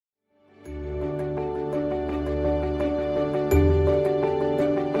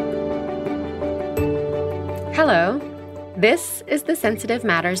Hello, this is the Sensitive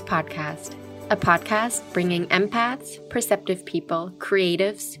Matters podcast, a podcast bringing empaths, perceptive people,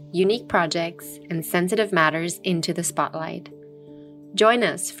 creatives, unique projects, and sensitive matters into the spotlight. Join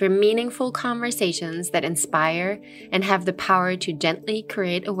us for meaningful conversations that inspire and have the power to gently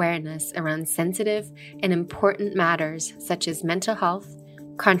create awareness around sensitive and important matters such as mental health,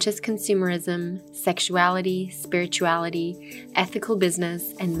 conscious consumerism, sexuality, spirituality, ethical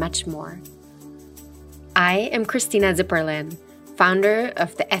business, and much more. I am Christina Zipperlin, founder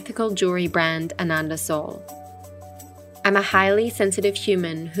of the ethical jewelry brand Ananda Soul. I'm a highly sensitive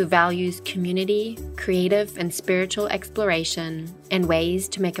human who values community, creative and spiritual exploration, and ways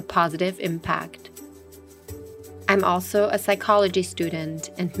to make a positive impact. I'm also a psychology student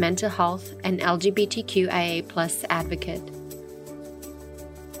and mental health and LGBTQIA+ advocate.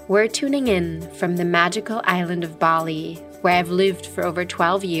 We're tuning in from the magical island of Bali, where I've lived for over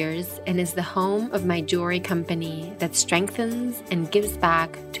 12 years and is the home of my jewelry company that strengthens and gives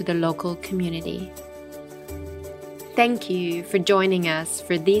back to the local community. Thank you for joining us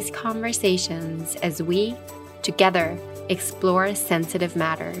for these conversations as we, together, explore sensitive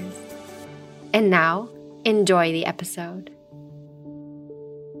matters. And now, enjoy the episode.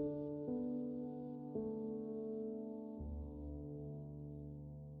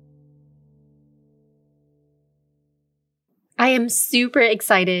 I am super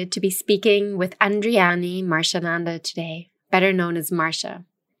excited to be speaking with Andriani Marshananda today, better known as Marsha.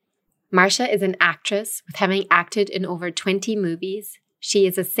 Marsha is an actress with having acted in over 20 movies. She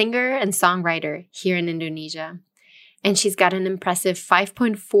is a singer and songwriter here in Indonesia. And she's got an impressive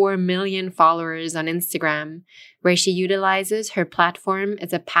 5.4 million followers on Instagram, where she utilizes her platform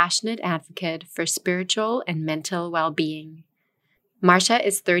as a passionate advocate for spiritual and mental well-being. Marsha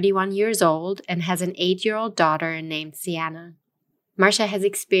is 31 years old and has an 8-year-old daughter named Sienna. Marsha has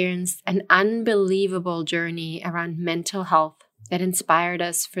experienced an unbelievable journey around mental health that inspired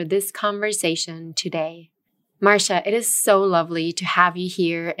us for this conversation today. Marsha, it is so lovely to have you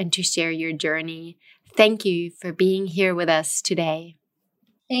here and to share your journey. Thank you for being here with us today.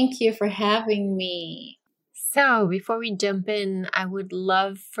 Thank you for having me. So before we jump in, I would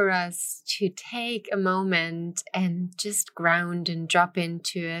love for us to take a moment and just ground and drop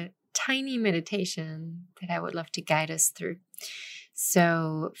into a tiny meditation that I would love to guide us through.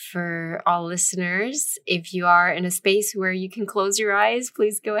 So for all listeners, if you are in a space where you can close your eyes,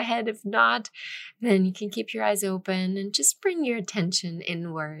 please go ahead. If not, then you can keep your eyes open and just bring your attention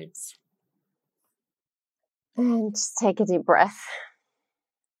inwards. And just take a deep breath.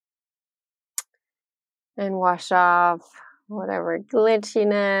 And wash off whatever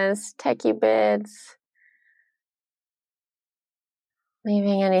glitchiness, techie bits,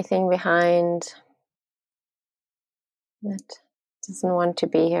 leaving anything behind that doesn't want to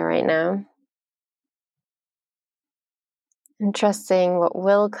be here right now. And trusting what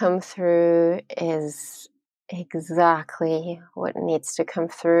will come through is exactly what needs to come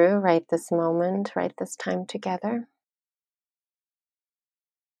through right this moment, right this time together.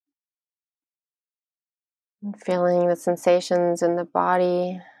 And feeling the sensations in the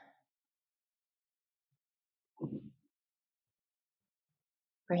body.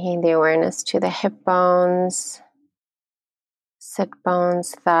 Bringing the awareness to the hip bones, sit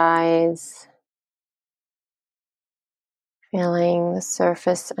bones, thighs. Feeling the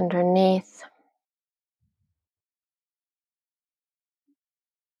surface underneath.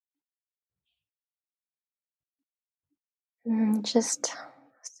 And just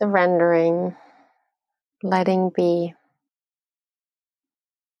surrendering. Letting be.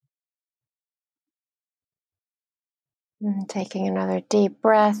 And taking another deep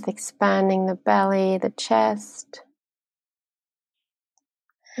breath, expanding the belly, the chest.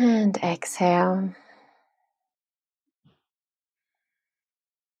 And exhale.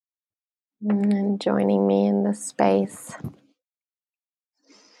 And joining me in this space.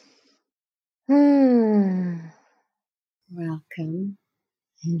 Welcome.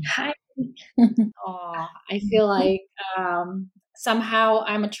 Hi. Oh, I feel like somehow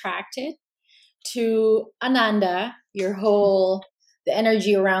I'm attracted to Ananda, the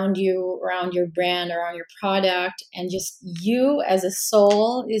energy around you, around your brand, around your product, and just you as a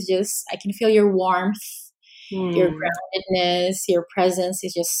soul is just, I can feel your warmth, your groundedness, your presence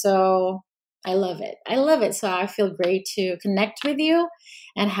is just so, I love it. I love it. So I feel great to connect with you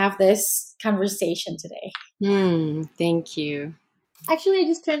and have this conversation today. Thank you. Actually, I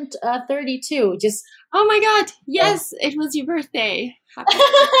just turned 32. Oh my God. Yes, it was your birthday. Happy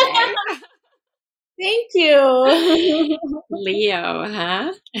birthday. Thank you. Leo,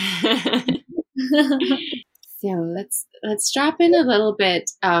 huh? So let's drop in a little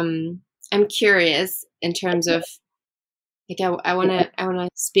bit. I'm curious, in terms of like I want to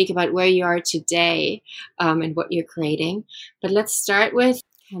speak about where you are today, and what you're creating. But let's start with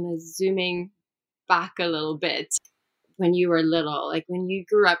kind of zooming back a little bit. When you were little, like when you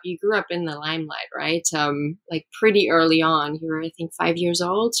grew up in the limelight, right? Like pretty early on. You were, I think, 5 years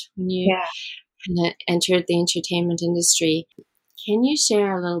old when you kind of entered the entertainment industry. Can you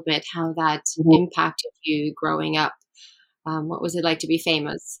share a little bit how that impacted you growing up? What was it like to be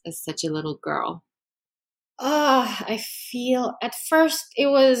famous as such a little girl? I feel at first it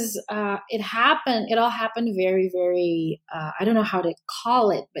was, it all happened very, very, I don't know how to call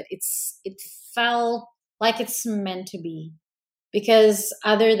it, but it felt like it's meant to be. Because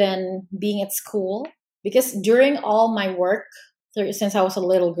other than being at school, because during all my work, since I was a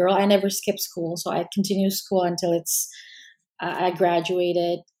little girl, I never skipped school. So I continued school until I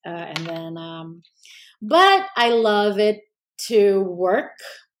graduated. And then, but I love it to work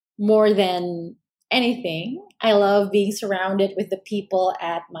more than anything. I love being surrounded with the people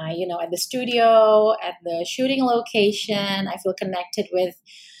at my, at the studio, at the shooting location. I feel connected with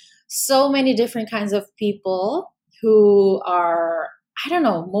so many different kinds of people who are, I don't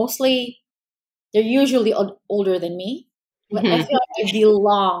know, mostly they're usually older than me, but I feel like I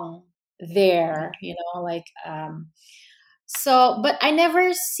belong there, so, but I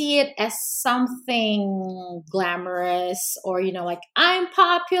never see it as something glamorous or, like I'm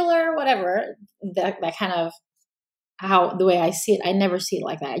popular, whatever, that kind of how the way I see it. I never see it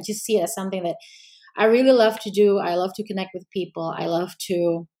like that. I just see it as something that I really love to do. I love to connect with people. I love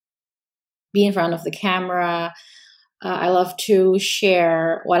to be in front of the camera. I love to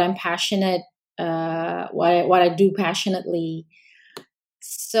share what I'm passionate, what I do passionately.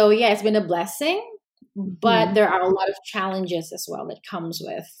 So yeah, it's been a blessing, but there are a lot of challenges as well that comes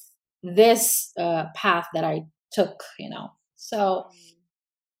with this path that I took. So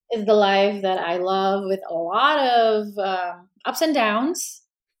it's the life that I love with a lot of ups and downs,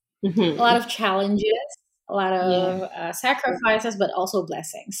 a lot of challenges, a lot of sacrifices, but also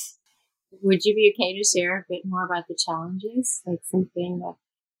blessings. Would you be okay to share a bit more about the challenges, like something that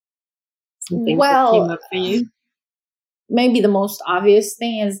came up for you? Maybe the most obvious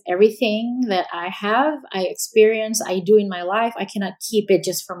thing is everything that I have, I experience, I do in my life, I cannot keep it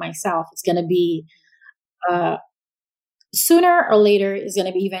just for myself. It's going to be sooner or later is going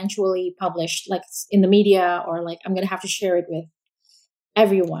to be eventually published, like in the media, or like I'm going to have to share it with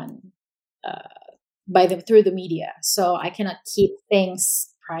everyone through the media. So I cannot keep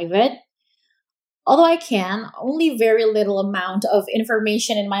things private. Although I can, only very little amount of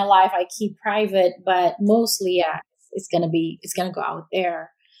information in my life I keep private, but mostly, it's gonna go out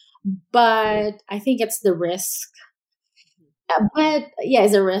there. But I think it's the risk. But yeah,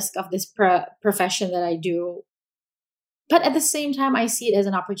 it's a risk of this profession that I do. But at the same time, I see it as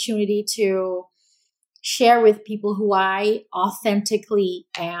an opportunity to share with people who I authentically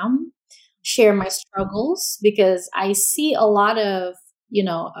am, share my struggles, because I see a lot of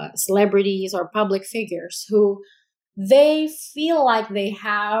celebrities or public figures who they feel like they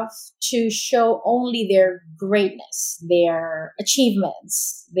have to show only their greatness, their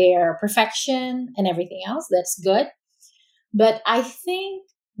achievements, their perfection, and everything else. That's good. But I think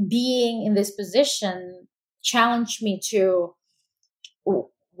being in this position challenged me to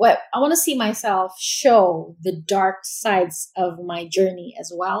I want to see myself show the dark sides of my journey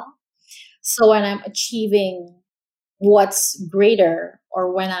as well. So when I'm achieving what's greater,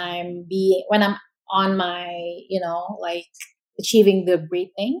 or when I'm on my, achieving the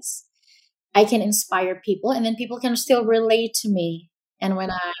great things, I can inspire people, and then people can still relate to me. And when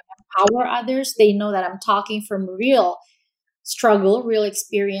I empower others, they know that I'm talking from real struggle, real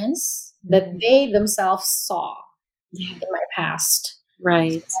experience that they themselves saw in my past.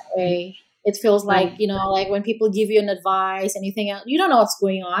 Right. That way, it feels like, like when people give you an advice and you think, you don't know what's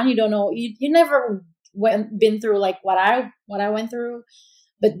going on. You don't know, you never been through like what I went through,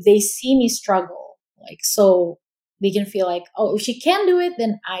 but they see me struggle, like, so they can feel like, oh, if she can do it,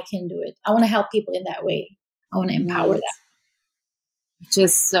 then I can do it. I want to help people in that way. I want to empower them.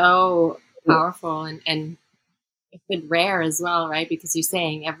 Just so powerful and a bit rare as well, right? Because you're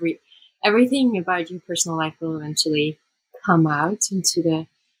saying everything about your personal life will eventually come out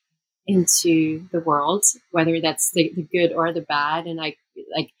into the world, whether that's the good or the bad. And like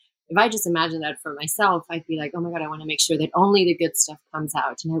if I just imagine that for myself, I'd be like, oh my God, I want to make sure that only the good stuff comes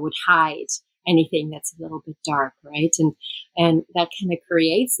out, and I would hide anything that's a little bit dark, right? And that kind of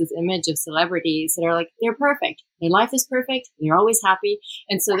creates this image of celebrities that are like, they're perfect, their life is perfect, they're always happy.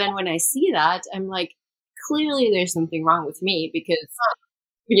 And so then when I see that, I'm like, clearly there's something wrong with me, because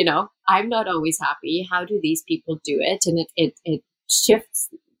I'm not always happy. How do these people do it? And it shifts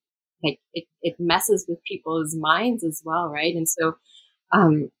like it messes with people's minds as well, right? And so,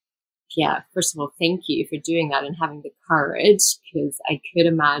 yeah, first of all, thank you for doing that and having the courage, because I could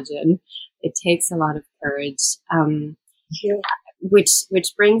imagine it takes a lot of courage.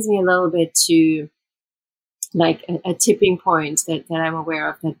 Which brings me a little bit to like a tipping point that I'm aware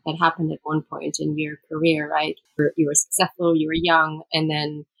of that happened at one point in your career, right? You were successful, you were young, and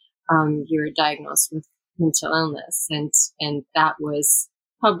then you were diagnosed with mental illness, and that was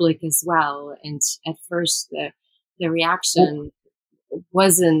public as well. And at first, the reaction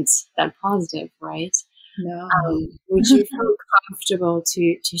wasn't that positive, right? No. Would you feel comfortable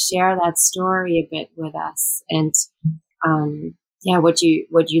to share that story a bit with us, and what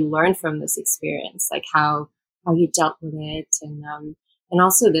you learned from this experience, like how you dealt with it, and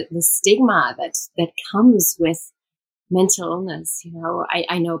also the stigma that comes with mental illness. You know,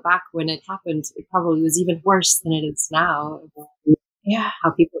 I know back when it happened, it probably was even worse than it is now. Yeah,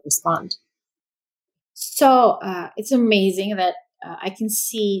 how people respond. So it's amazing that I can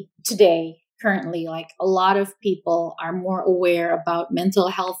see today, currently, like a lot of people are more aware about mental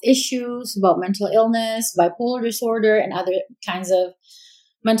health issues, about mental illness, bipolar disorder, and other kinds of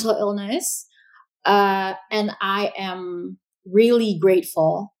mental illness. And I am really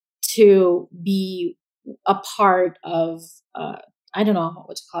grateful to be a part of, I don't know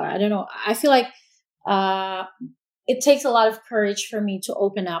what to call it. I don't know. I feel like it takes a lot of courage for me to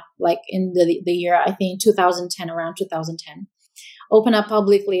open up, like in the year, I think 2010, around 2010, open up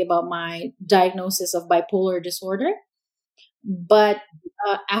publicly about my diagnosis of bipolar disorder. But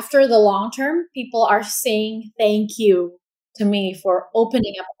after the long term, people are saying thank you to me for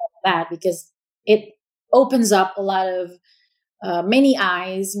opening up about that, because it opens up a lot of many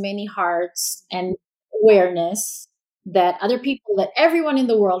eyes, many hearts, and awareness that other people, that everyone in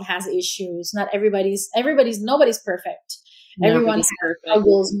the world has issues. Not nobody's perfect. Everyone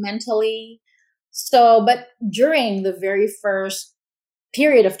struggles mentally. So, but during the very first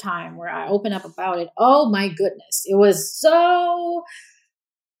period of time where I opened up about it, oh my goodness, it was so.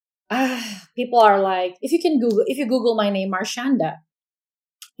 People are like, if you Google my name, Marshanda,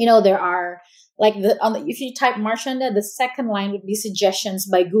 there are like if you type Marshanda, the second line would be suggestions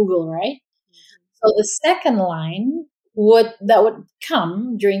by Google, right? So the second line would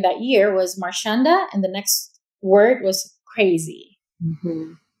come during that year was Marshanda, and the next word was crazy.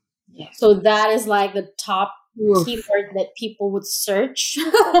 Mm-hmm. Yeah. So that is like the top keyword that people would search.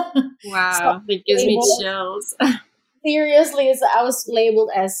 Wow, it gives me chills. Seriously, I was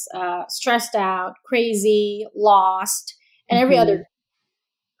labeled as stressed out, crazy, lost, and every other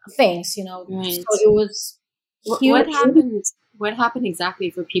things, Right. So it was huge. What happened exactly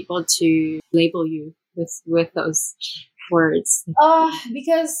for people to label you with those words?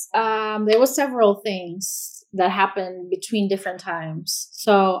 Because there were several things that happened between different times.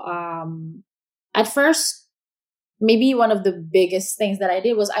 So at first, maybe one of the biggest things that I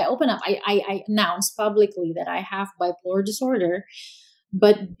did was I opened up. I announced publicly that I have bipolar disorder.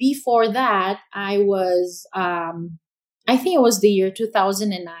 But before that, I was, I think it was the year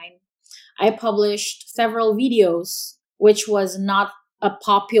 2009. I published several videos, which was not a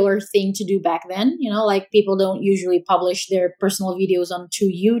popular thing to do back then. Like people don't usually publish their personal videos onto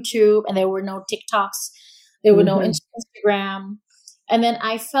YouTube, and there were no TikToks, there were no Instagram. And then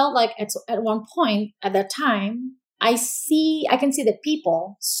I felt like at one point at that time, I can see that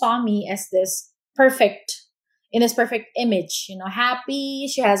people saw me as this perfect image, happy.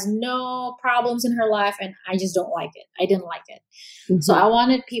 She has no problems in her life, and I just don't like it. I didn't like it. Mm-hmm. So I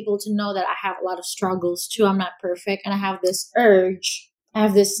wanted people to know that I have a lot of struggles too. I'm not perfect, and I have this urge. I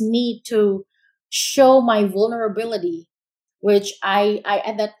have this need to show my vulnerability, which I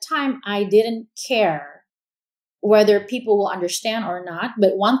at that time I didn't care whether people will understand or not.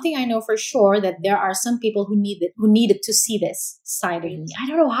 But one thing I know for sure, that there are some people who needed to see this side of me. I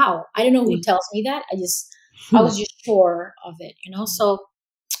don't know how. I don't know who tells me that. I was just sure of it, So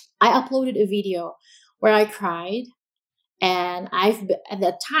I uploaded a video where I cried, and at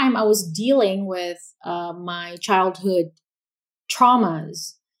that time I was dealing with my childhood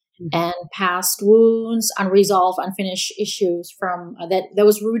traumas and past wounds, unresolved, unfinished issues from that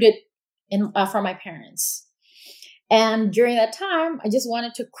was rooted in from my parents. And during that time, I just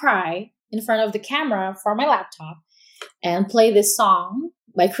wanted to cry in front of the camera for my laptop and play this song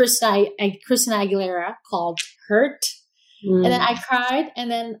by Christina Aguilera called Hurt. And then I cried, and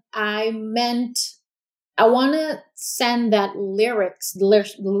then I want to send the lyrics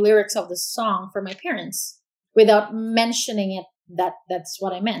of the song for my parents without mentioning it, that's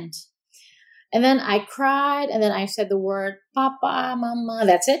what I meant. And then I cried, and then I said the word Papa, Mama,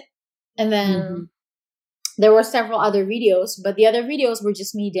 that's it. And then there were several other videos, but the other videos were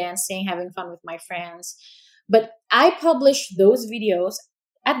just me dancing, having fun with my friends. But I published those videos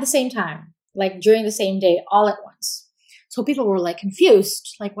at the same time, like during the same day, all at once. So people were like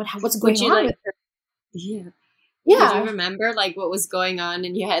confused, like what's going on with her? Yeah. Yeah. Did you remember like what was going on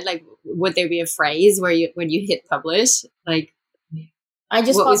in your head? Like, would there be a phrase where when you hit publish, like, I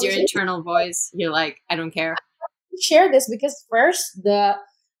just what was your internal voice? You're like, I don't care. Share this because first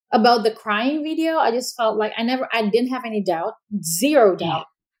about the crying video, I just felt like I didn't have any doubt, zero doubt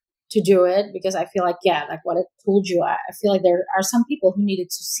to do it, because I feel like, like what I told you, I feel like there are some people who needed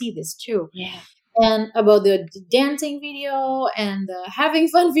to see this too. Yeah. And about the dancing video and the having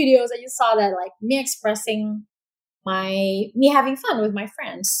fun videos, I just saw that like me expressing me having fun with my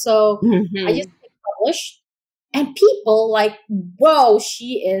friends. So I just published, and people like, whoa,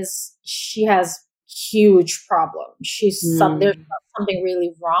 she has huge problem. There's something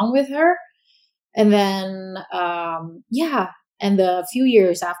really wrong with her. And then, and a few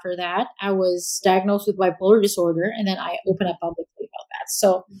years after that, I was diagnosed with bipolar disorder, and then I opened up publicly about that.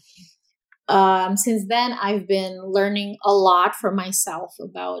 So since then, I've been learning a lot for myself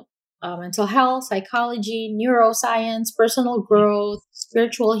about mental health, psychology, neuroscience, personal growth,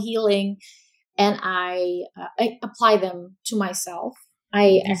 spiritual healing, and I apply them to myself.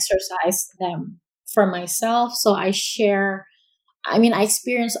 I exercise them for myself. So I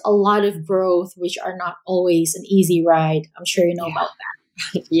experience a lot of growth, which are not always an easy ride. I'm sure you know about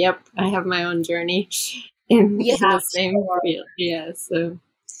that. Yep. I have my own journey in the same field. Yeah.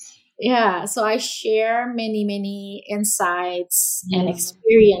 So I share many, many insights and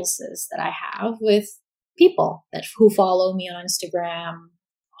experiences that I have with people who follow me on Instagram,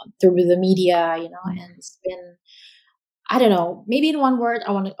 through the media, and it's been, I don't know, maybe in one word,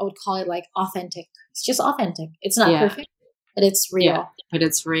 I would call it like authentic. It's just authentic. It's not perfect, but it's real. Yeah, but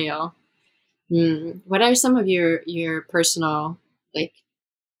it's real. What are some of your personal like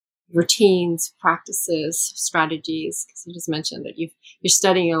routines, practices, strategies? Because you just mentioned that you're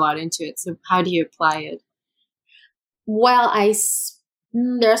studying a lot into it. So how do you apply it? Well,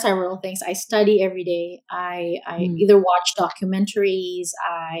 there are several things. I study every day. I either watch documentaries.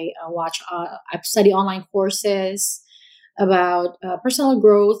 I study online courses about personal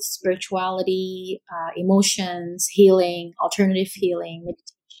growth, spirituality, emotions, healing, alternative healing,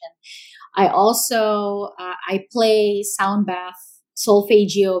 meditation. I also I play sound bath,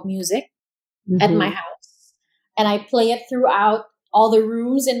 solfeggio music at my house, and I play it throughout all the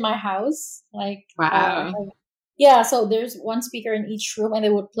rooms in my house. Like, wow. So there's one speaker in each room, and they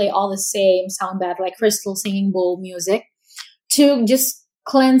would play all the same sound bath, like crystal singing bowl music, to just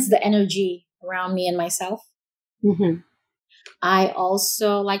cleanse the energy around me and myself. I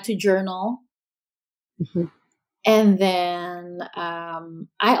also like to journal. And then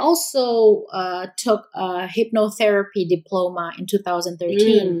I also took a hypnotherapy diploma in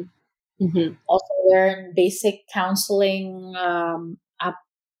 2013. Also learned basic counseling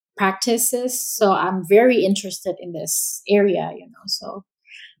practices. So I'm very interested in this area, so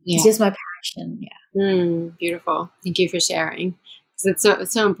it's just my passion. Beautiful. Thank you for sharing. Because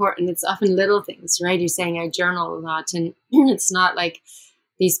it's so important. It's often little things, right? You're saying I journal a lot, and it's not like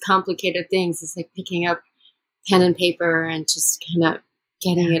these complicated things. It's like picking up pen and paper and just kind of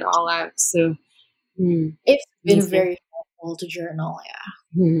getting it all out. So it's been very helpful to journal.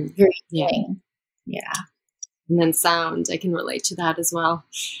 Very healing. And then sound, I can relate to that as well.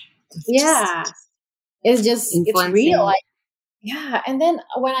 It's real. And then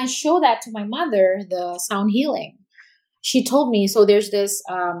when I show that to my mother, the sound healing, she told me, so there's this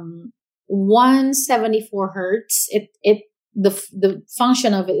 174 hertz. The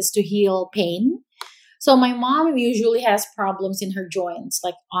function of it is to heal pain. So my mom usually has problems in her joints,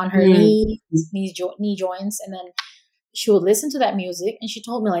 like on her knee joints. And then she would listen to that music, and she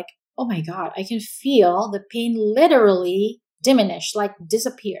told me like, oh my God, I can feel the pain literally diminish, like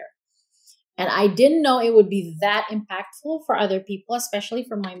disappear. And I didn't know it would be that impactful for other people, especially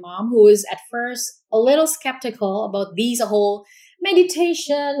for my mom, who was at first a little skeptical about these whole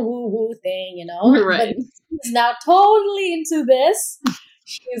meditation woo-woo thing, Right. But she's now totally into this.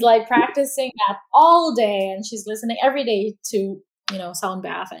 She's like practicing that all day, and she's listening every day to, sound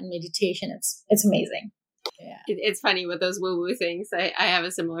bath and meditation. It's amazing. Yeah. It's funny with those woo-woo things. I have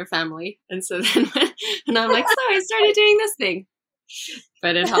a similar family. And so then and I'm like, so I started doing this thing.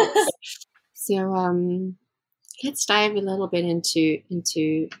 But it helps. So let's dive a little bit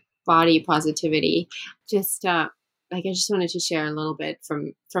into body positivity. Just I just wanted to share a little bit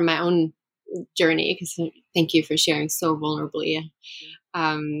from my own journey, because thank you for sharing so vulnerably.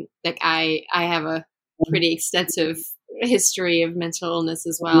 I have a pretty extensive history of mental illness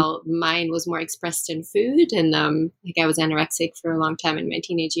as well. Mine was more expressed in food, and like I was anorexic for a long time in my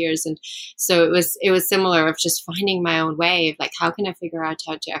teenage years, and so it was similar of just finding my own way of like, how can I figure out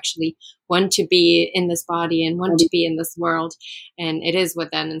how to actually want to be in this body and want to be in this world. And it is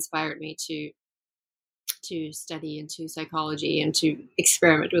what then inspired me to study into psychology and to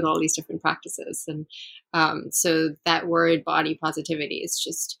experiment with all these different practices. And so that word body positivity is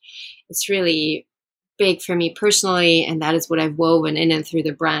just, it's really big for me personally, and that is what I've woven in and through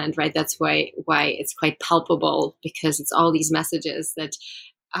the brand, right? That's why it's quite palpable, because it's all these messages that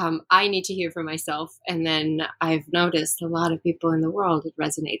I need to hear for myself. And then I've noticed a lot of people in the world, it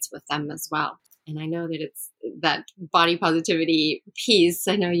resonates with them as well. And I know that it's that body positivity piece.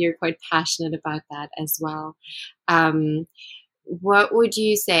 I know you're quite passionate about that as well. What would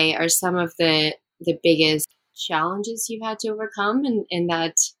you say are some of the biggest challenges you've had to overcome in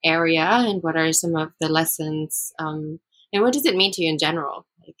that area? And what are some of the lessons? And what does it mean to you in general,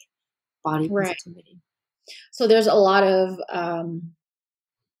 like body positivity? Right. So there's a lot of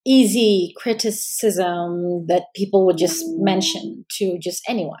easy criticism that people would just mention to just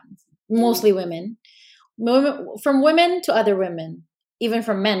anyone. Mostly women, from women to other women, even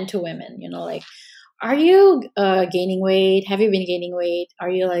from men to women, like, are you gaining weight? Have you been gaining weight? Are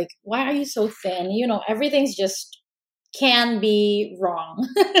you like, why are you so thin? Everything's just can be wrong.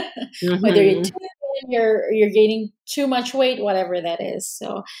 Mm-hmm. Whether you're too thin, you're gaining too much weight, whatever that is.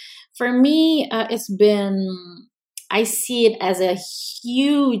 So for me, I see it as a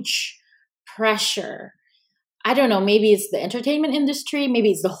huge pressure. I don't know, maybe it's the entertainment industry,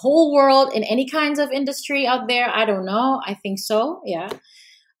 maybe it's the whole world in any kinds of industry out there. I don't know. I think so. Yeah.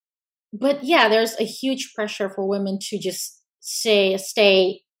 But yeah, there's a huge pressure for women to just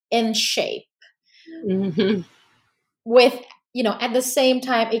stay in shape. Mm-hmm. With, at the same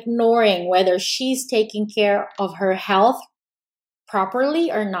time, ignoring whether she's taking care of her health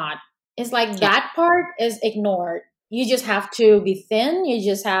properly or not. It's like that part is ignored. You just have to be thin. You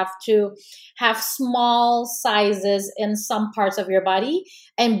just have to have small sizes in some parts of your body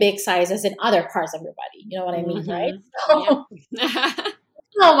and big sizes in other parts of your body. You know what I mean, right? So,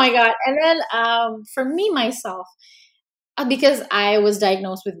 oh my God. And then for me, myself, because I was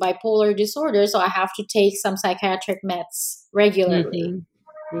diagnosed with bipolar disorder, so I have to take some psychiatric meds regularly.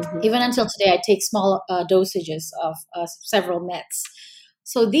 Mm-hmm. Mm-hmm. Even until today, I take small dosages of several meds.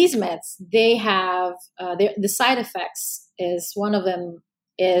 So these meds, they have the side effects. Is one of them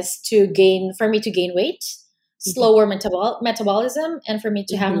is for me to gain weight, slower metabolism, and for me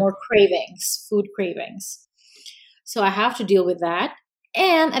to have more cravings, food cravings. So I have to deal with that.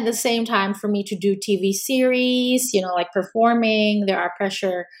 And at the same time, for me to do TV series, like performing,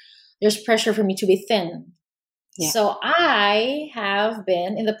 there's pressure for me to be thin. Yeah. So I have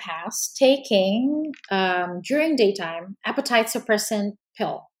been in the past taking, during daytime, appetite suppressant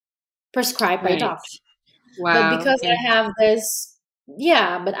pill prescribed by doctor. Wow. But because I have this,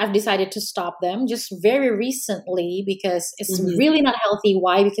 but I've decided to stop them just very recently because it's really not healthy.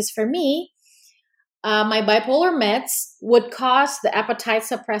 Why? Because for me, my bipolar meds would cause the appetite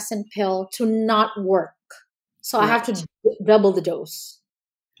suppressant pill to not work. So I have to double the dose.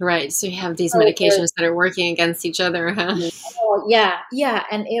 Right. So you have these medications that are working against each other, huh? Oh, yeah. Yeah.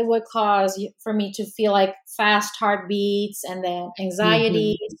 And it would cause for me to feel like fast heartbeats and then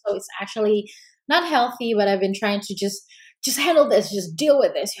anxiety. Mm-hmm. So it's actually not healthy, but I've been trying to just handle this, just deal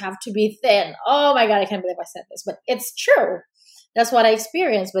with this. You have to be thin. Oh my God, I can't believe I said this, but it's true. That's what I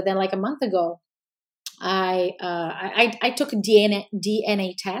experienced. But then like a month ago, I took a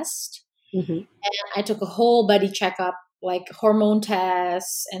DNA test and I took a whole body checkup, like hormone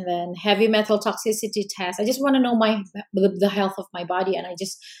tests and then heavy metal toxicity tests. I just want to know the health of my body. And I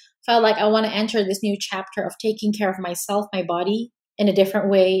just felt like I want to enter this new chapter of taking care of myself, my body in a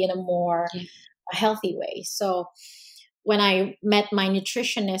different way, in a more healthy way. So when I met my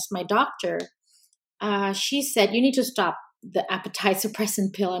nutritionist, my doctor, she said, you need to stop the appetite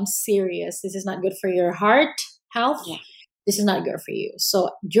suppressant pill. I'm serious. This is not good for your heart health. Yeah. This is not good for you. So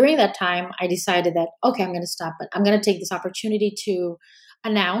during that time, I decided that, okay, I'm going to stop, but I'm going to take this opportunity to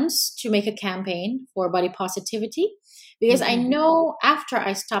make a campaign for body positivity, because I know after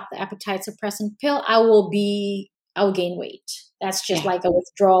I stop the appetite suppressant pill, I will gain weight. That's just like a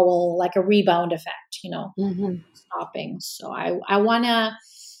withdrawal, like a rebound effect, stopping. So I want to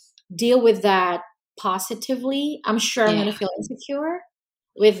deal with that positively. I'm sure I'm going to feel insecure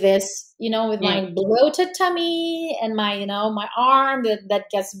with this, with my bloated tummy and my, my arm that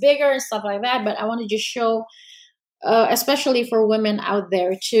gets bigger and stuff like that. But I want to just show, especially for women out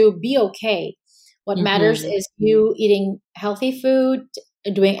there, to be okay. What matters is you eating healthy food,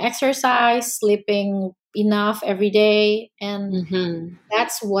 doing exercise, sleeping enough every day. And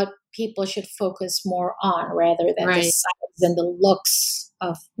that's what people should focus more on rather than the Right. size and the looks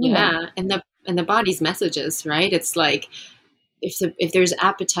of women. Yeah. And the body's messages, right? It's like, if there's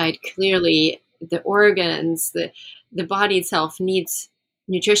appetite, clearly the organs, the body itself needs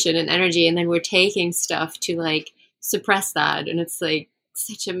nutrition and energy, and then we're taking stuff to like suppress that, and it's like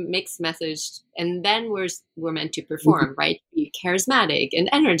such a mixed message. And then we're meant to perform, right? Be charismatic and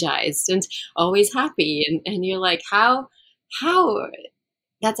energized and always happy, and you're like, how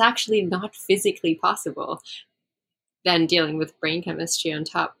that's actually not physically possible. Then dealing with brain chemistry on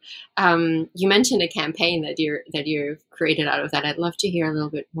top. You mentioned a campaign that you've created out of that. I'd love to hear a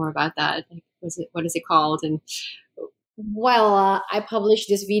little bit more about that. Like, what is it called? And Well, I published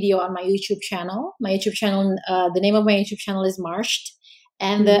this video on my YouTube channel. The name of my YouTube channel is Marshed,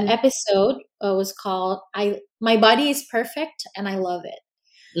 and the episode was called "My Body is Perfect and I Love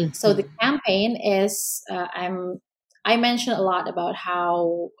It." So the campaign is I mentioned a lot about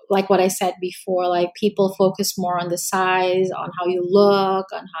how, like what I said before, like people focus more on the size, on how you look,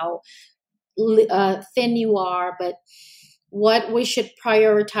 on how thin you are. But what we should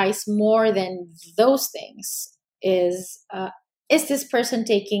prioritize more than those things is this person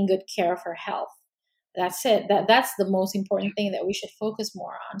taking good care of her health? That's it. That's the most important thing that we should focus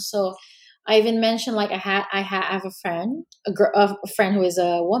more on. So I even mentioned, like, I have a friend, a friend who is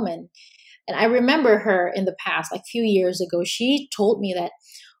a woman. And I remember her in the past, like a few years ago, she told me that,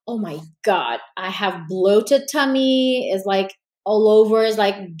 oh my God, I have bloated tummy. It's like all over. It's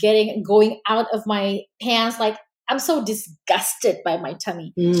like going out of my pants. Like, I'm so disgusted by my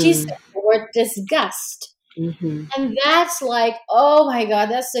tummy. She said the word disgust. And that's like, oh my God,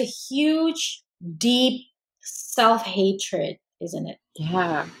 that's a huge, deep self-hatred, isn't it?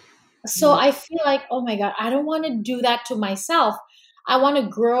 yeah. So I feel like, oh my God, I don't want to do that to myself. I want to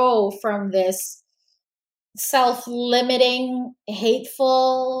grow from this self-limiting,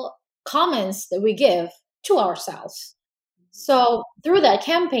 hateful comments that we give to ourselves. So through that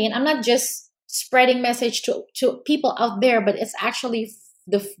campaign, I'm not just spreading message to people out there, but it's actually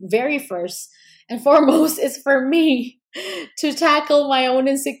the very first and foremost is for me to tackle my own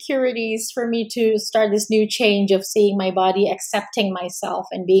insecurities, for me to start this new change of seeing my body, accepting myself,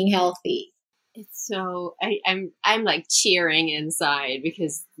 and being healthy. It's so I'm like cheering inside,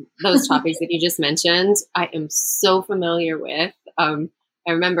 because those topics that you just mentioned, I am so familiar with. I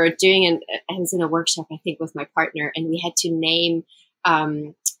remember I was in a workshop, I think, with my partner, and we had to name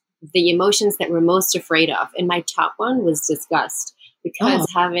the emotions that we're most afraid of. And my top one was disgust, because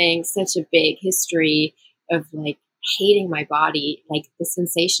having such a big history of like hating my body, like the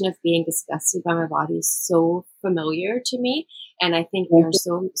sensation of being disgusted by my body is so familiar to me. And I think there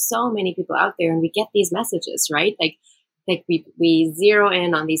are so many people out there, and we get these messages, right? Like we zero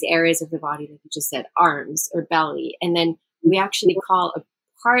in on these areas of the body, like you just said, arms or belly. And then we actually call a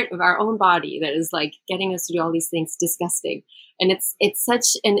part of our own body that is like getting us to do all these things disgusting. And it's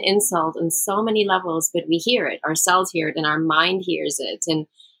such an insult on so many levels, but we hear it, our cells hear it, and our mind hears it.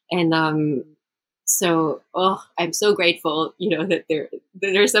 So, I'm so grateful, that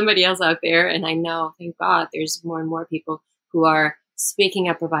there's somebody else out there. And I know, thank God, there's more and more people who are speaking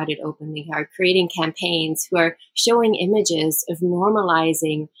up about it openly, who are creating campaigns, who are showing images of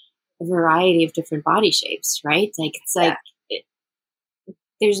normalizing a variety of different body shapes, right? Like, it's like,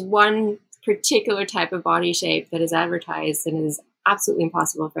 there's one particular type of body shape that is advertised, and it is absolutely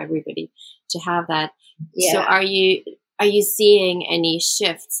impossible for everybody to have that. Yeah. So are you seeing any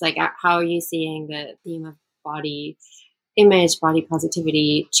shifts? Like, how are you seeing the theme of body image, body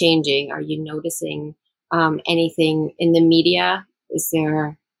positivity changing? Are you noticing anything in the media? Is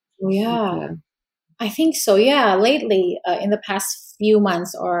there? I think so. Yeah. Lately, in the past few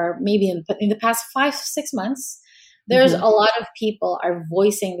months, or maybe in the past 5-6 months, there's a lot of people are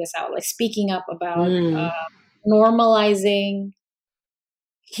voicing this out, like speaking up about normalizing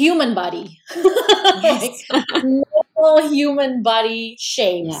human body, like normal human body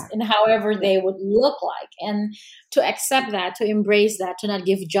shapes, and however they would look like, and to accept that, to embrace that, to not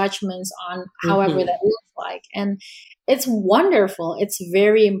give judgments on however that looks like. And it's wonderful. It's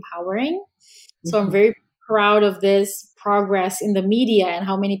very empowering. So I'm very proud of this progress in the media and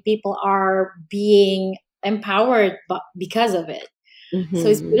how many people are being empowered because of it. So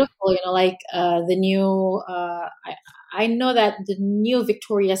it's beautiful, like the new I know that the new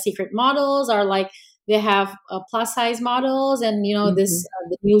Victoria's Secret models are like, they have plus size models, and this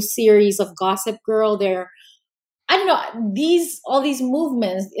the new series of Gossip Girl, I don't know, all these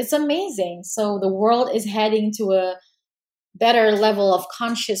movements, it's amazing. So the world is heading to a better level of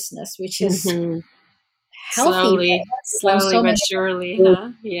consciousness, which is healthy way. Slowly So but many surely, people.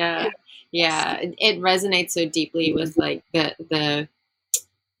 huh? Yeah. It resonates so deeply with like the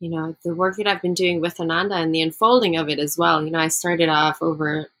the work that I've been doing with Ananda and the unfolding of it as well. I started off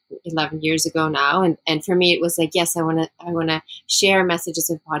over 11 years ago now, and for me it was like, yes, I want to share messages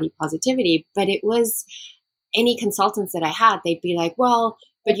of body positivity, but it was any consultants that I had, they'd be like, well,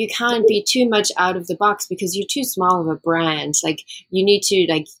 but you can't be too much out of the box because you're too small of a brand. Like, you need to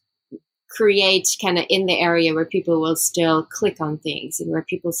like create kind of in the area where people will still click on things and where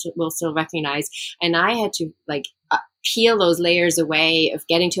people will still recognize. And I had to like peel those layers away of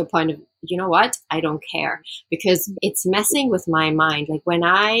getting to a point of, you know what, I don't care, because it's messing with my mind. Like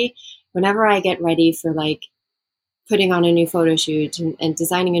whenever I get ready for like putting on a new photo shoot and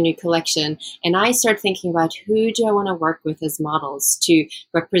designing a new collection, and I start thinking about who do I want to work with as models to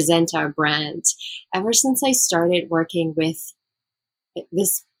represent our brand. Ever since I started working with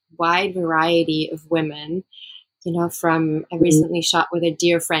this wide variety of women, from I recently shot with a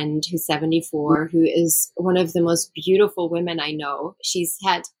dear friend who's 74, who is one of the most beautiful women I know. She's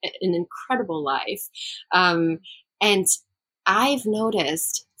had an incredible life. And I've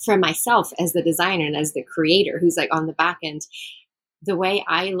noticed for myself as the designer and as the creator who's like on the back end, the way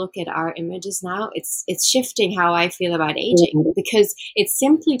I look at our images now, it's shifting how I feel about aging, because it's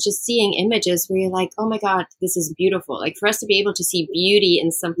simply just seeing images where you're like, oh my God, this is beautiful. Like, for us to be able to see beauty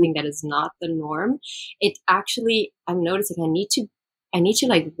in something that is not the norm, it actually, I'm noticing I need to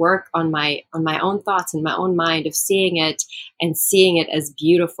like work on my own thoughts and my own mind of seeing it and seeing it as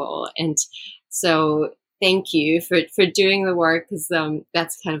beautiful. And so thank you for doing the work, because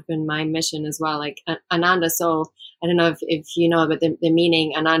that's kind of been my mission as well. Like Ananda Soul, I don't know if you know, but the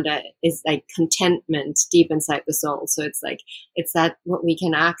meaning Ananda is like contentment deep inside the soul. So it's like, it's that what we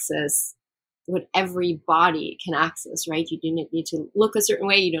can access, what every body can access, right? You do not need to look a certain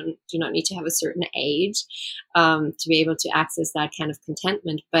way. You do not need to have a certain age to be able to access that kind of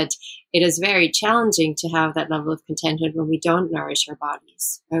contentment. But it is very challenging to have that level of contentment when we don't nourish our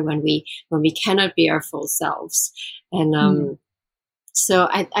bodies, or when we cannot be our full selves. And so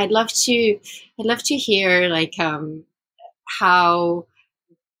I'd love to hear like how,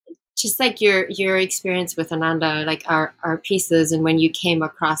 just like your experience with Ananda, like our pieces, and when you came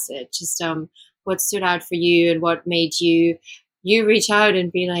across it, just what stood out for you and what made you reach out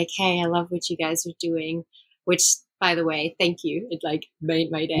and be like, hey, I love what you guys are doing, which, by the way, thank you. It like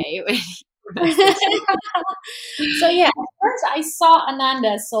made my day. So yeah, at first I saw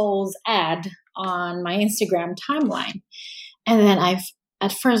Ananda Soul's ad on my Instagram timeline, and then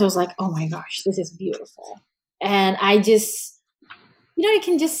at first I was like, oh my gosh, this is beautiful. And I just, you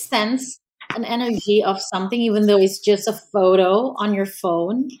can just sense an energy of something, even though it's just a photo on your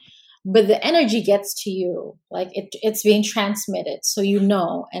phone, but the energy gets to you, like it's being transmitted. So,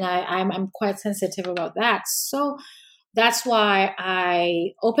 and I'm quite sensitive about that. So that's why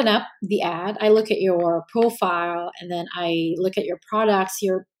I open up the ad. I look at your profile, and then I look at your products,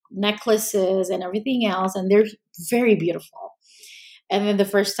 your necklaces and everything else. And they're very beautiful. And then the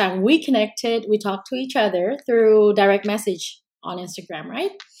first time we connected, we talked to each other through direct message on Instagram,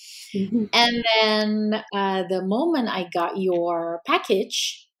 right? Mm-hmm. And then the moment I got your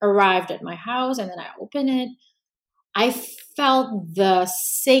package, arrived at my house, and then I opened it, I felt the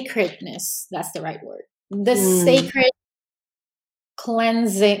sacredness. That's the right word. The sacred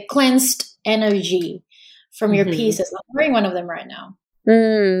cleansed energy from your pieces. I'm wearing one of them right now.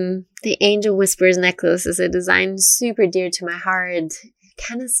 The Angel Whispers necklace is a design super dear to my heart. It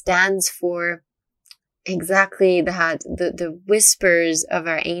kind of stands for exactly that, the whispers of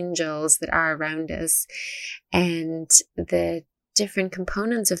our angels that are around us. And the different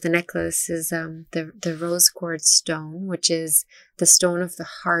components of the necklace is the rose quartz stone, which is the stone of the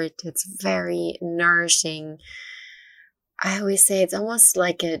heart. It's very nourishing. I always say it's almost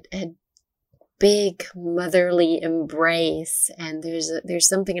like a big motherly embrace, and there's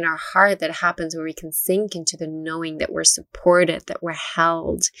something in our heart that happens where we can sink into the knowing that we're supported, that we're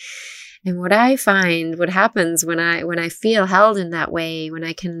held. And what I find, what happens when I feel held in that way, when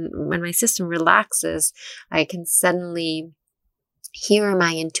my system relaxes, I can suddenly hear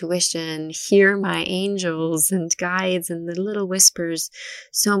my intuition, hear my angels and guides and the little whispers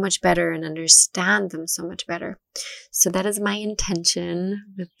so much better, and understand them so much better. So that is my intention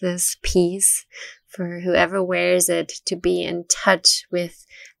with this piece, for whoever wears it to be in touch with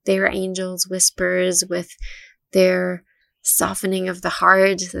their angels' whispers, with their softening of the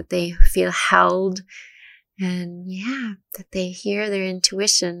heart, that they feel held, and that they hear their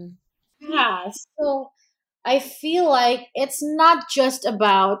intuition. Yeah, so I feel like it's not just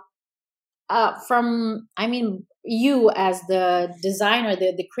about you as the designer,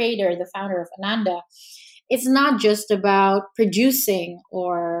 the creator, the founder of Ananda. it's not just about producing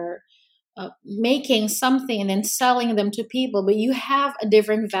or making something and then selling them to people, but you have a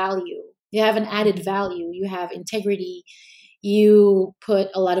different value. You have an added value. You have integrity. You put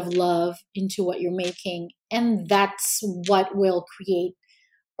a lot of love into what you're making, and that's what will create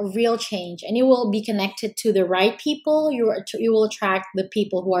a real change. And you will be connected to the right people. You will attract the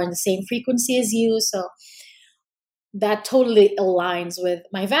people who are in the same frequency as you. So that totally aligns with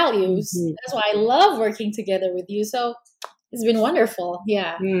my values. That's why I love working together with you. So it's been wonderful.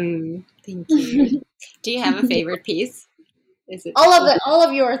 Yeah. Thank you. Do you have a favorite piece? Is it all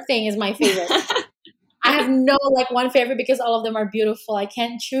of your thing is my favorite. I have no one favorite because all of them are beautiful. I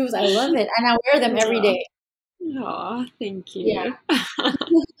can't choose. I love it, and I wear them every day. Oh, thank you. Yeah.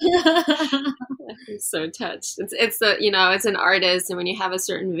 I'm so touched. It's it's an artist, and when you have a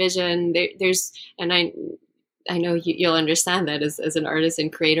certain vision, there's, and I know you'll understand that as an artist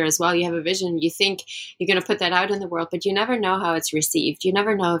and creator as well. You have a vision. You think you're going to put that out in the world, but you never know how it's received. You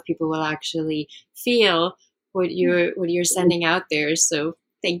never know if people will actually feel what you're sending out there. So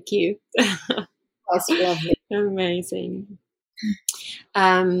thank you. That's lovely. Amazing.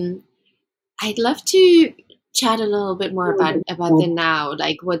 I'd love to chat a little bit more about the now,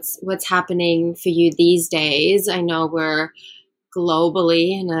 like what's happening for you these days. I know we're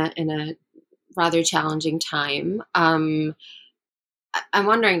globally in a rather challenging time. I'm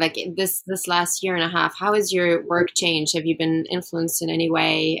wondering, like, this last year and a half, how has your work changed? Have you been influenced in any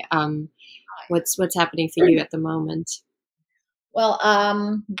way? What's happening for you at the moment?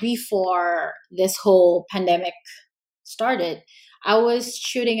 Well, before this whole pandemic started, I was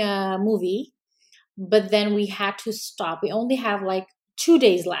shooting a movie, but then we had to stop. We only have 2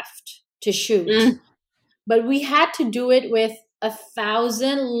 days left to shoot, but we had to do it with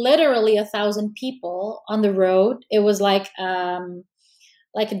literally 1,000 people on the road. It was like a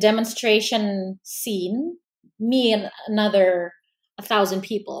demonstration scene, me and another 1,000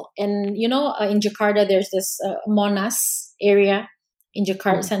 people. And in Jakarta there's this Monas area in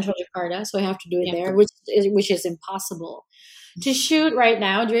Jakarta, central Jakarta, so I have to do it there, which is impossible to shoot right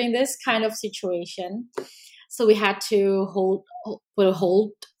now during this kind of situation. So we had to put a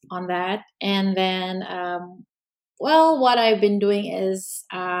hold on that. And then what I've been doing is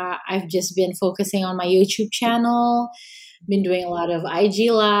I've just been focusing on my YouTube channel, been doing a lot of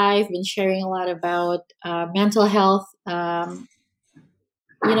IG Live, been sharing a lot about mental health,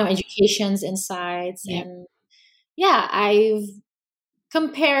 education's insights. And I've,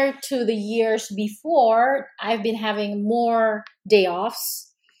 compared to the years before, I've been having more day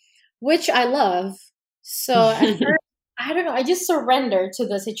offs, which I love. So at first, I don't know, I just surrender to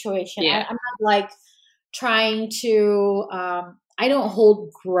the situation. I'm not trying to, I don't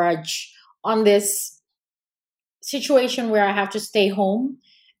hold grudge on this situation where I have to stay home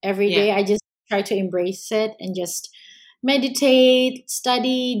every day. I just try to embrace it and just meditate,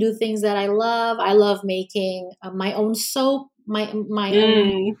 study, do things that I love. I love making my own soap, my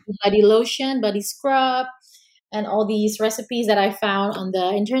own body lotion, body scrub, and all these recipes that I found on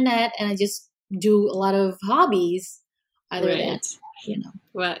the internet. And I just do a lot of hobbies other than,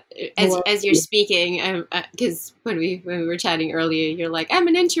 Well, as you're speaking, because when we were chatting earlier, you're like, I'm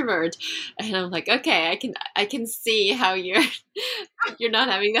an introvert, and I'm like, okay, I can see how you're not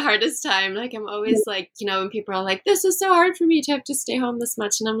having the hardest time. Like, I'm always like, when people are like, this is so hard for me to have to stay home this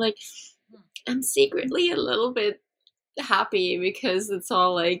much, and I'm like, I'm secretly a little bit happy because it's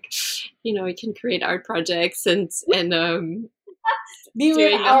all like, we can create art projects and doing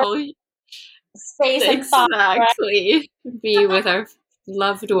the whole space and thought, exactly, right? Be with our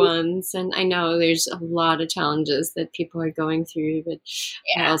loved ones. And I know there's a lot of challenges that people are going through, but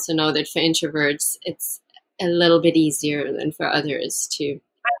I also know that for introverts it's a little bit easier than for others to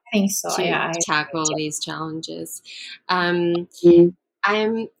tackle these challenges. I'm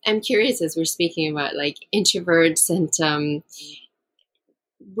curious, as we're speaking about introverts, and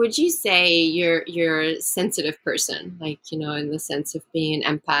would you say you're a sensitive person, in the sense of being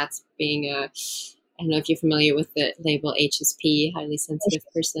an empath, being I don't know if you're familiar with the label HSP, highly sensitive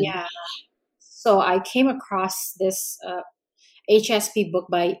person. Yeah. So I came across this HSP book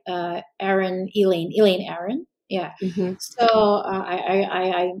by Elaine Aron. Yeah. Mm-hmm. So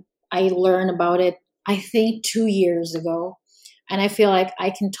I learned about it, I think 2 years ago. And I feel like I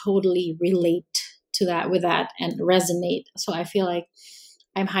can totally relate to that and resonate. So I feel like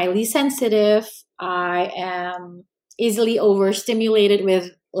I'm highly sensitive. I am easily overstimulated with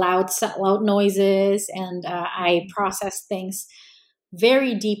loud noises, and I process things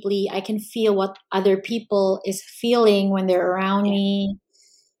very deeply. I can feel what other people is feeling when they're around me.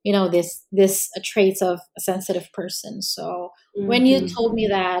 This traits of a sensitive person. So when you told me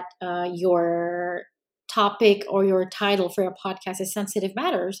that your topic or your title for your podcast is sensitive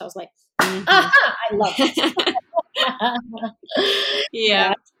matters. I was like, Mhm. aha, I love it.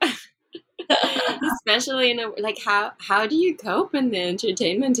 Yeah. Especially in a, like, how do you cope in the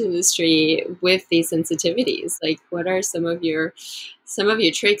entertainment industry with these sensitivities? Like, what are some of your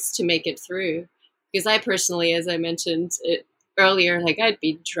tricks to make it through? Because I personally, as I mentioned it earlier, like, I'd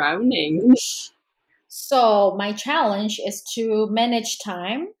be drowning. So my challenge is to manage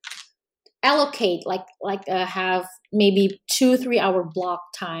time, allocate have maybe 2-3 hour block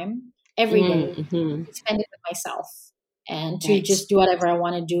time every day, Mm-hmm. spend it with myself, and to Right. just do whatever I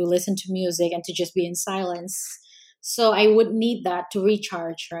want to do, listen to music, and to just be in silence. So I would need that to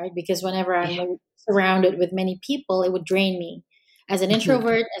recharge, right? Because whenever I'm Yeah. surrounded with many people, it would drain me as an Mhm.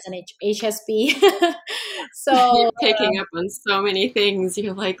 introvert, as an HSP. So You're picking up on so many things.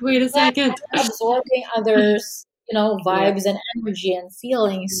 You're like, wait a yeah, second. absorbing others, Yeah. vibes and energy and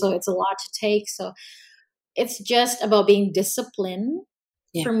feelings. So it's a lot to take. So it's just about being disciplined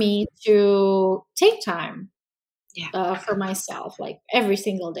Yeah. for me to take time Yeah. for myself, like every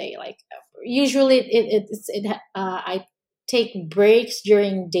single day. Like usually I take breaks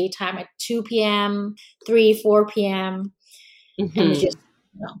during daytime at 2 p.m., 3, 4 p.m. and Mhm. just,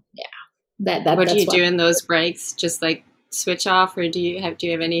 yeah, What do that's you do in those breaks? Just like switch off, or do you have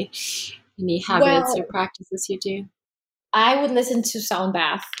any habits or Well, practices you do? I would listen to sound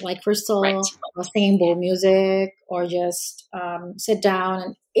bath, like crystal, Right. or singing bowl music, or just sit down.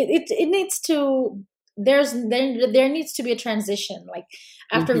 And it needs to. There needs to be a transition. Like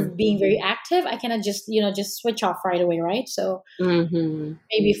after Mm-hmm. being very active, I cannot just just switch off right away, right? So Mm-hmm.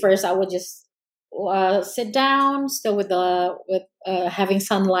 maybe first I would just sit down, still with having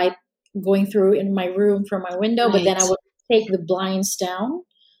sunlight going through in my room from my window, but then I Right. would take the blinds down,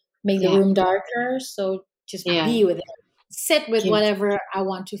 make the Yeah. room darker, so just Yeah. be with it, sit with Give whatever I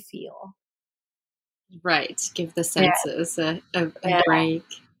want to feel. Right. Give the Yeah, senses a yeah, break.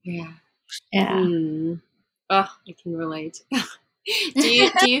 Yeah. yeah. Oh, I can relate. Do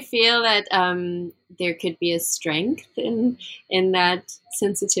you feel that there could be a strength in that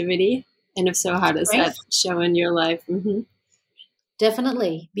sensitivity? And if so, how does that Strength, show in your life? Mm-hmm.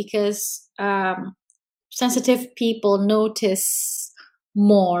 definitely, because sensitive people notice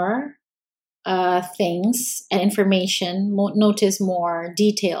more things and information, notice more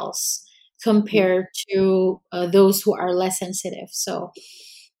details compared to those who are less sensitive. So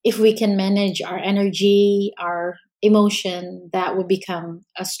if we can manage our energy, our emotion, that would become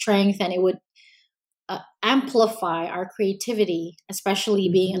a strength, and it would amplify our creativity, especially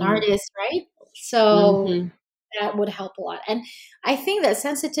being an Mm-hmm. artist, right? So Mm-hmm. that would help a lot. And I think that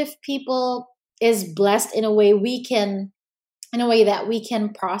sensitive people is blessed in a way that we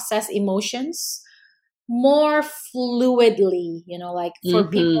can process emotions more fluidly, like for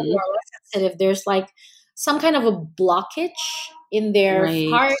people who Mm-hmm. are less sensitive, there's like some kind of a blockage in their Right.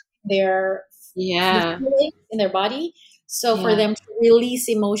 heart, their the Yeah. feelings in their body. So for Yeah. them to release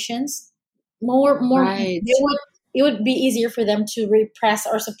emotions more, Right. it would be easier for them to repress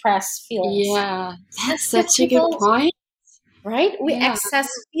or suppress feelings. Yeah. That's Sensitive such a good people, point. right? We Yeah. access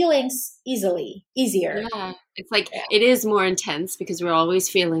feelings easier. Yeah. It's like Yeah. it is more intense because we're always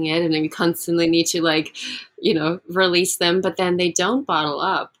feeling it and then we constantly need to release them, but then they don't bottle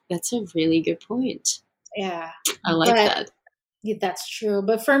up. That's a really good point. Yeah. I like But that. yeah, that's true.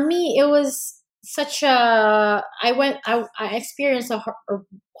 But for me, it was such a. I experienced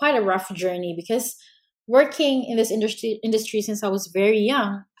quite a rough journey because working in this industry since I was very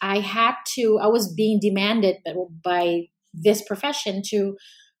young, I was being demanded by this profession to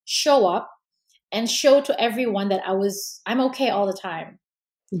show up and show to everyone that I'm okay all the time.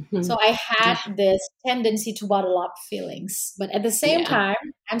 Mm-hmm. So I had this tendency to bottle up feelings, but at the same Yeah.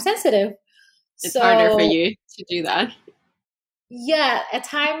 time, I'm sensitive. It's harder for So you to do that. yeah, at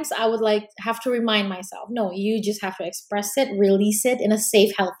times I would have to remind myself, no, you just have to express it, release it in a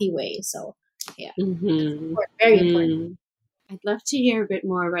safe, healthy way. So yeah, Mm-hmm. very important. I'd love to hear a bit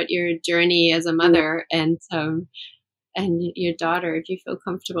more about your journey as a mother and your daughter, if you feel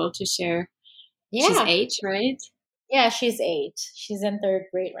comfortable to share. She's Yeah, 8, right? yeah, she's 8. She's in 3rd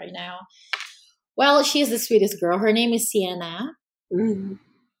grade right now. Well, she's the sweetest girl. Her name is Sienna, Mm-hmm.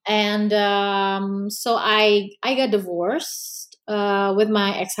 and so I got divorced with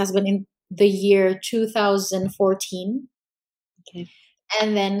my ex-husband in the year 2014. Okay.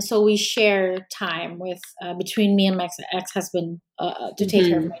 And then so we share time with between me and my ex-husband to take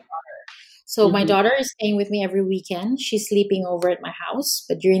care of my daughter. So my daughter is staying with me every weekend. She's sleeping over at my house,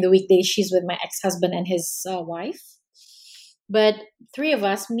 but during the weekdays she's with my ex-husband and his wife. But 3 of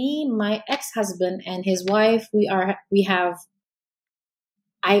us, me, my ex-husband, and his wife, we have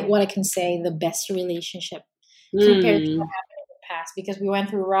what I can say, the best relationship compared to what Mm. happened in the past, because we went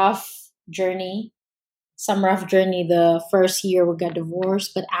through some rough journey. The first year we got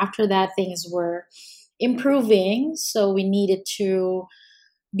divorced, but after that things were improving. So we needed to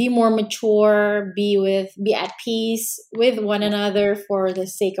be more mature, be at peace with one another for the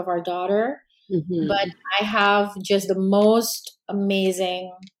sake of our daughter. Mhm. But I have just the most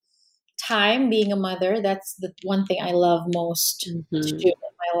amazing time being a mother. That's the one thing I love most to Mhm. do in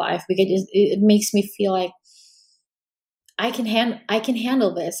my life, because it makes me feel like I can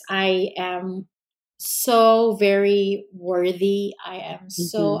handle this. I am so very worthy.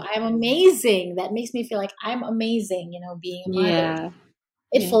 Mhm. I'm amazing. That makes me feel like I'm amazing, being a mother. Yeah.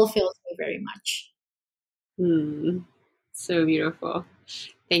 It Yeah. fulfills me very much. Mm. So beautiful.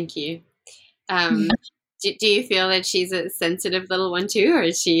 Thank you. Do you feel that she's a sensitive little one too, or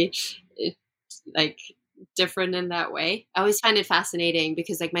is she uh, like different in that way? I always find it fascinating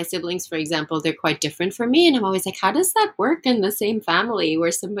because like my siblings, for example, they're quite different from me, and I'm always like, how does that work in the same family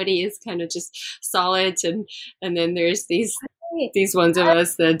where somebody is kind of just solid and then there's these ones of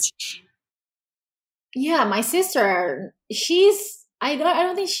us that Yeah, my sister, I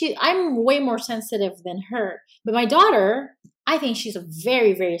don't think I'm way more sensitive than her. But my daughter, I think she's a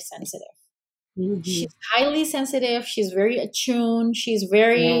very, very sensitive. Mhm. She's highly sensitive. She's very attuned.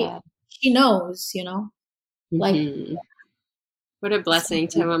 Yeah. She knows, like, Mhm. What a blessing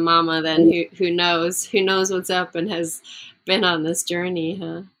to something. have a mama then who knows what's up and has been on this journey,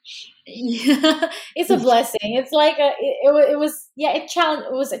 huh? Yeah, it's a blessing. It's like it was, yeah, it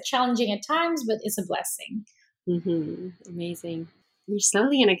was challenging at times, but it's a blessing. Amazing. We're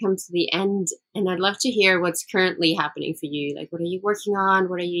slowly going to come to the end, and I'd love to hear what's currently happening for you. Like, what are you working on?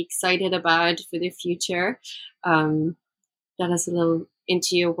 What are you excited about for the future? Let us a little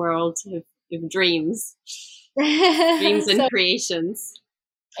into your world of dreams and So creations.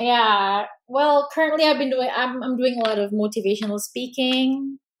 yeah, well, currently I'm doing a lot of motivational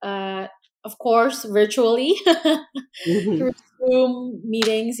speaking, of course, virtually Mhm. through Zoom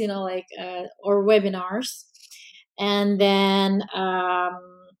meetings, or webinars. And then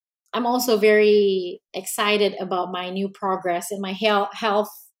I'm also very excited about my new progress in my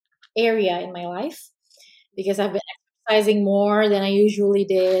health area in my life, because I've been exercising more than I usually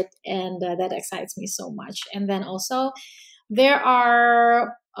did, and that excites me so much. And then also, there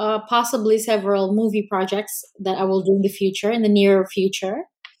are possibly several movie projects that I will do in the future, in the near future.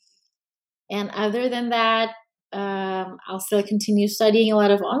 And other than that, I'll still continue studying a lot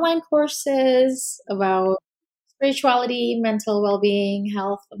of online courses about spirituality, mental well-being,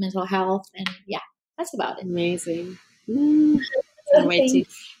 mental health, and yeah, that's about it. Amazing. Can't wait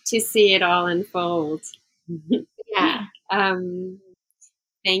to see it all unfold. Yeah.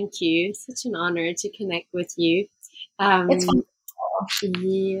 Thank you. Such an honor to connect with you. It's fun.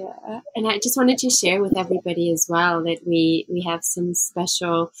 Yeah, and I just wanted to share with everybody as well that we have some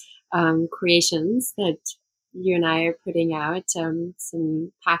special creations that you and I are putting out,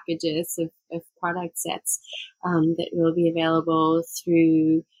 some packages of product sets that will be available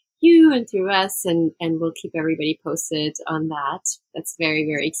through you and through us, and we'll keep everybody posted on that. That's very,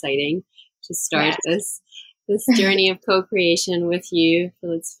 very exciting to start this journey of co-creation with you.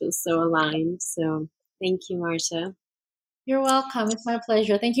 It feels so aligned. So thank you, Marcia. You're welcome. It's my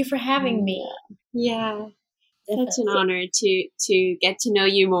pleasure. Thank you for having me. Yeah. Definitely. Such an honor to get to know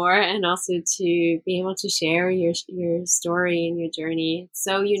you more, and also to be able to share your story and your journey. It's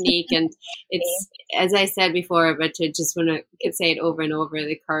so unique, and it's, as I said before, but to just want to could say it over and over,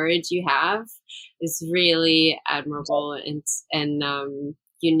 the courage you have is really admirable and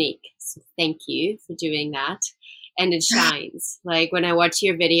unique. So thank you for doing that. And it shines. Like when I watch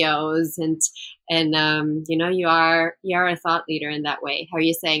your videos and you are a thought leader in that way. How are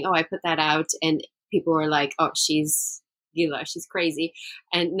you saying, oh, I put that out, and people were like, oh, she's Gila, she's crazy.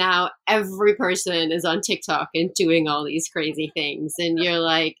 And now every person is on TikTok and doing all these crazy things. And you're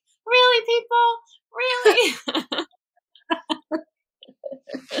like, really, people? Really?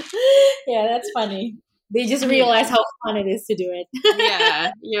 Yeah, that's funny. They just realize how fun it is to do it.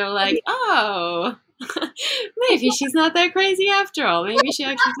 Yeah. You're like, oh, maybe she's not that crazy after all. Maybe she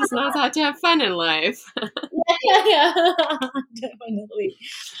actually just knows how to have fun in life. Yeah. Definitely.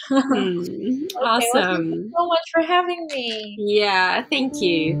 Awesome. Well, thank you so much for having me. Yeah, thank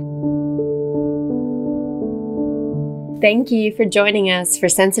you. Thank you for joining us for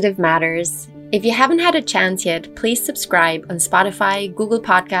Sensitive Matters. If you haven't had a chance yet, please subscribe on Spotify, Google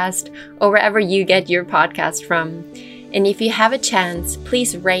Podcast, or wherever you get your podcast from. And if you have a chance,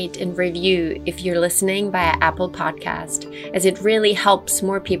 please rate and review if you're listening via Apple Podcast, as it really helps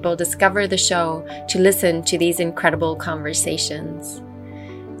more people discover the show to listen to these incredible conversations.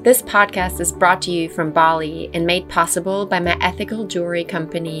 This podcast is brought to you from Bali and made possible by my ethical jewelry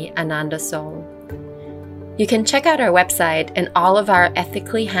company, Ananda Soul. You can check out our website and all of our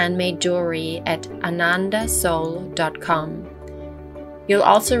ethically handmade jewelry at anandasoul.com. You'll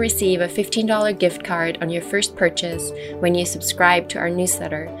also receive a $15 gift card on your first purchase when you subscribe to our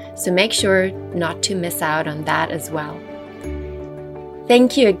newsletter, so make sure not to miss out on that as well.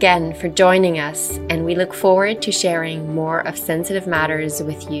 Thank you again for joining us, and we look forward to sharing more of Sensitive Matters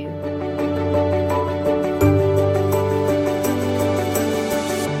with you.